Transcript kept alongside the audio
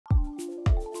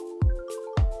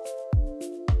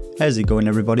How's it going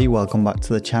everybody, welcome back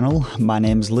to the channel. My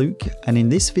name's Luke, and in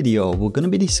this video we're going to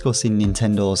be discussing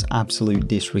Nintendo's absolute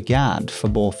disregard for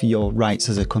both your rights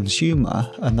as a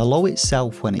consumer and the law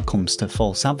itself when it comes to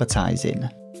false advertising.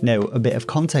 Now, a bit of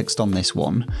context on this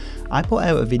one. I put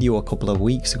out a video a couple of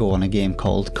weeks ago on a game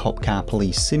called Cop Car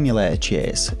Police Simulator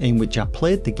Chase, in which I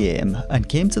played the game and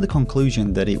came to the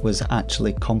conclusion that it was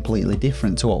actually completely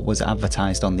different to what was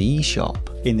advertised on the eShop.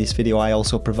 In this video I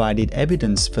also provided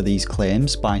evidence for these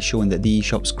claims by showing that the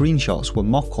eShop screenshots were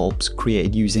mock-ups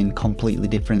created using completely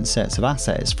different sets of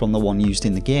assets from the one used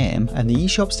in the game, and the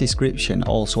eShop's description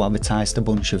also advertised a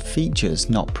bunch of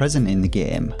features not present in the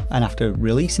game, and after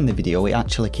releasing the video it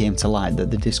actually came to light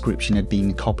that the description had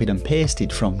been copied and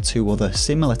pasted from two other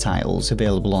similar titles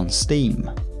available on Steam.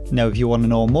 Now if you want to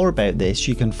know more about this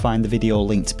you can find the video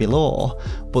linked below,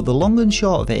 but the long and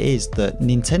short of it is that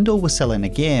Nintendo was selling a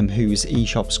game whose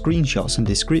eShop screenshots and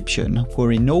description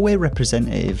were in no way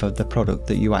representative of the product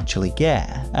that you actually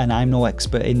get, and I'm no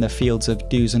expert in the fields of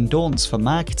do's and don'ts for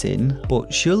marketing,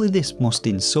 but surely this must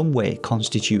in some way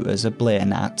constitute as a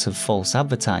blatant act of false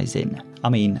advertising. I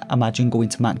mean, imagine going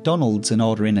to McDonald's and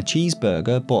ordering a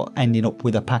cheeseburger but ending up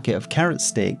with a packet of carrot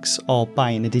sticks, or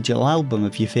buying a digital album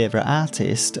of your favourite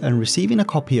artist and receiving a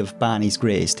copy of Barney's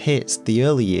Greatest Hits, the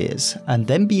early years, and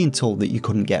then being told that you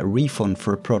couldn't get a refund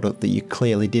for a product that you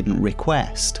clearly didn't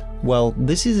request. Well,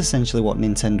 this is essentially what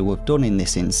Nintendo have done in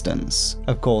this instance.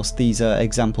 Of course, these are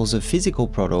examples of physical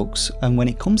products, and when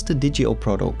it comes to digital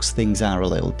products, things are a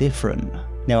little different.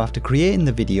 Now, after creating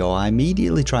the video, I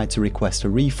immediately tried to request a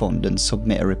refund and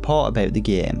submit a report about the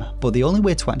game, but the only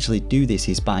way to actually do this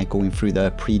is by going through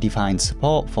the predefined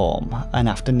support form, and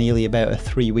after nearly about a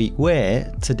 3-week wait,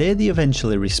 today they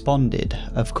eventually responded,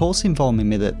 of course informing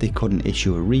me that they couldn't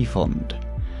issue a refund.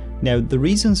 Now, the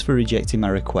reasons for rejecting my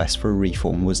request for a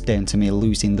refund was down to me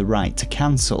losing the right to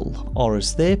cancel, or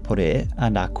as they put it,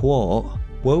 and I quote,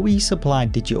 "Where we supply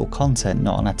digital content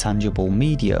not on a tangible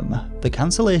medium, the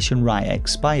cancellation right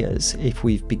expires if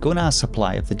we've begun our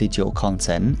supply of the digital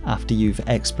content after you've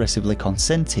expressively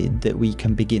consented that we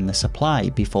can begin the supply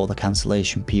before the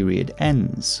cancellation period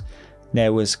ends."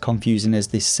 Now, as confusing as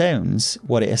this sounds,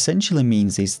 what it essentially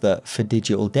means is that for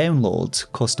digital downloads,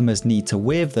 customers need to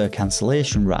waive their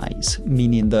cancellation rights,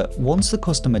 meaning that once the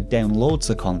customer downloads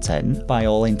the content, by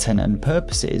all intent and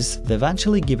purposes, they've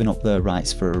actually given up their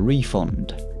rights for a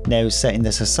refund. Now, setting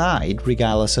this aside,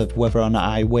 regardless of whether or not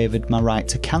I waived my right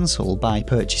to cancel by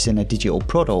purchasing a digital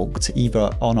product,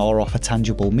 either on or off a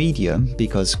tangible medium,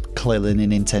 because clearly the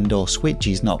Nintendo Switch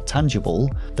is not tangible,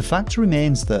 the fact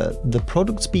remains that the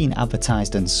product being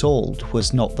advertised and sold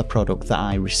was not the product that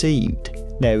I received.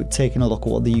 Now, taking a look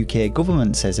at what the UK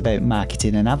government says about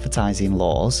marketing and advertising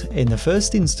laws, in the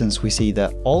first instance we see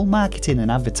that all marketing and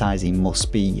advertising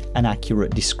must be an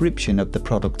accurate description of the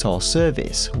product or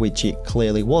service, which it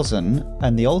clearly wasn't,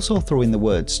 and they also throw in the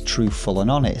words truthful and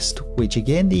honest, which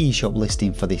again the eShop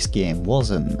listing for this game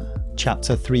wasn't.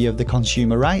 Chapter 3 of the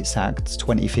Consumer Rights Act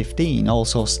 2015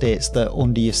 also states that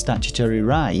under your statutory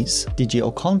rights,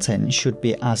 digital content should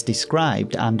be as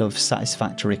described and of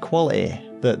satisfactory quality,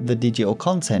 that the digital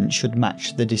content should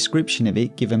match the description of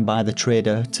it given by the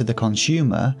trader to the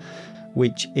consumer,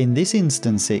 which in this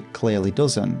instance it clearly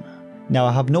doesn't. Now,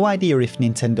 I have no idea if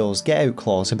Nintendo's get out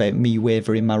clause about me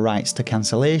waiving my rights to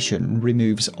cancellation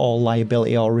removes all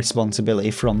liability or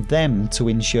responsibility from them to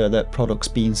ensure that products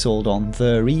being sold on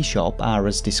their eShop are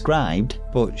as described,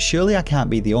 but surely I can't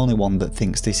be the only one that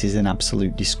thinks this is an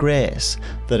absolute disgrace,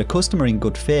 that a customer in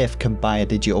good faith can buy a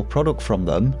digital product from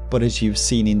them, but as you've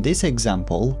seen in this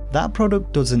example, that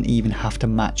product doesn't even have to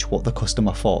match what the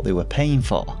customer thought they were paying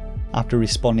for. After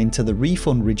responding to the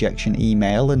refund rejection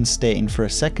email and stating for a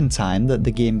second time that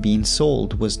the game being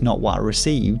sold was not what I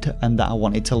received and that I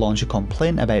wanted to launch a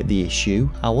complaint about the issue,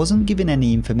 I wasn't given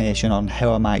any information on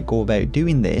how I might go about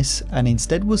doing this, and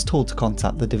instead was told to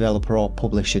contact the developer or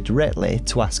publisher directly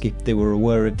to ask if they were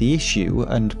aware of the issue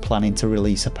and planning to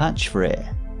release a patch for it.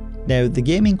 Now, the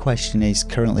game in question is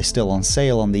currently still on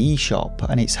sale on the eShop,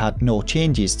 and it's had no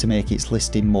changes to make its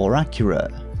listing more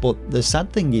accurate. But the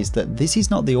sad thing is that this is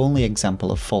not the only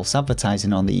example of false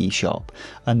advertising on the eShop,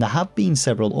 and there have been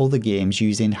several other games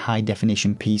using high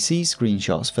definition PC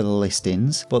screenshots for the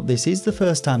listings, but this is the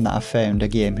first time that I've found a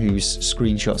game whose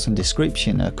screenshots and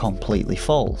description are completely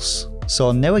false.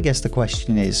 So now I guess the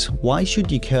question is, why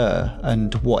should you care,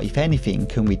 and what if anything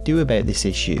can we do about this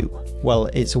issue? Well,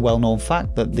 it's a well-known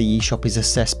fact that the eShop is a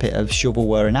cesspit of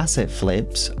shovelware and asset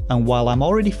flips, and while I'm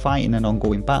already fighting an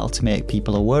ongoing battle to make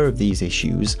people aware of these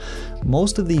issues,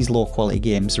 most of these low-quality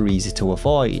games are easy to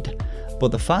avoid.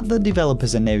 But the fact that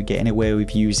developers are now getting away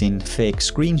with using fake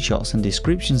screenshots and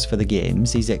descriptions for the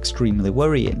games is extremely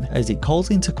worrying, as it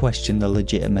calls into question the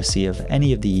legitimacy of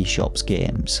any of the eShop's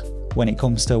games. When it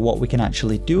comes to what we can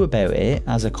actually do about it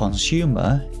as a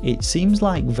consumer, it seems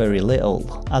like very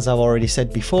little. As I've already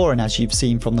said before, and as you've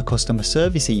seen from the customer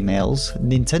service emails,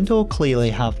 Nintendo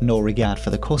clearly have no regard for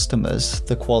the customers,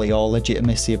 the quality or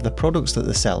legitimacy of the products that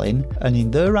they're selling, and in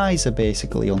their eyes are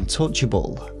basically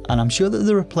untouchable. And I'm sure that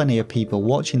there are plenty of people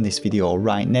watching this video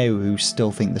right now who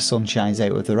still think the sun shines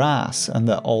out of their ass and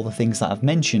that all the things that I've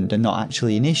mentioned are not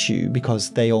actually an issue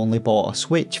because they only bought a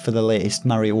Switch for the latest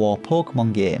Mario or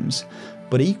Pokemon games.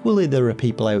 But equally there are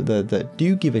people out there that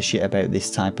do give a shit about this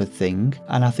type of thing,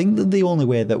 and I think that the only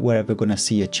way that we're ever going to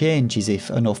see a change is if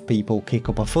enough people kick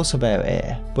up a fuss about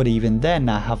it. But even then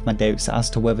I have my doubts as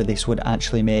to whether this would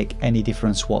actually make any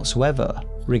difference whatsoever.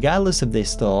 Regardless of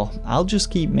this though, I'll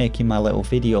just keep making my little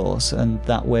videos, and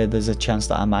that way there's a chance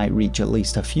that I might reach at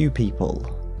least a few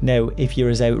people. Now, if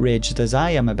you're as outraged as I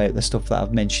am about the stuff that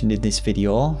I've mentioned in this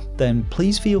video, then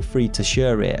please feel free to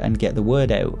share it and get the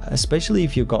word out, especially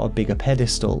if you've got a bigger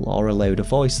pedestal or a louder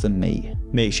voice than me.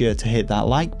 Make sure to hit that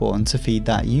like button to feed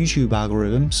that YouTube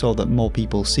algorithm so that more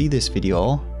people see this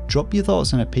video. Drop your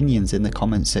thoughts and opinions in the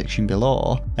comments section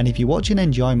below, and if you watch and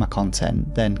enjoy my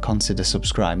content, then consider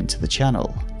subscribing to the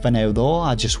channel. For now though,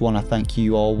 I just want to thank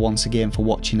you all once again for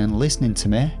watching and listening to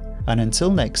me, and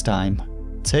until next time,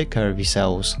 take care of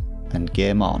yourselves and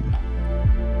game on.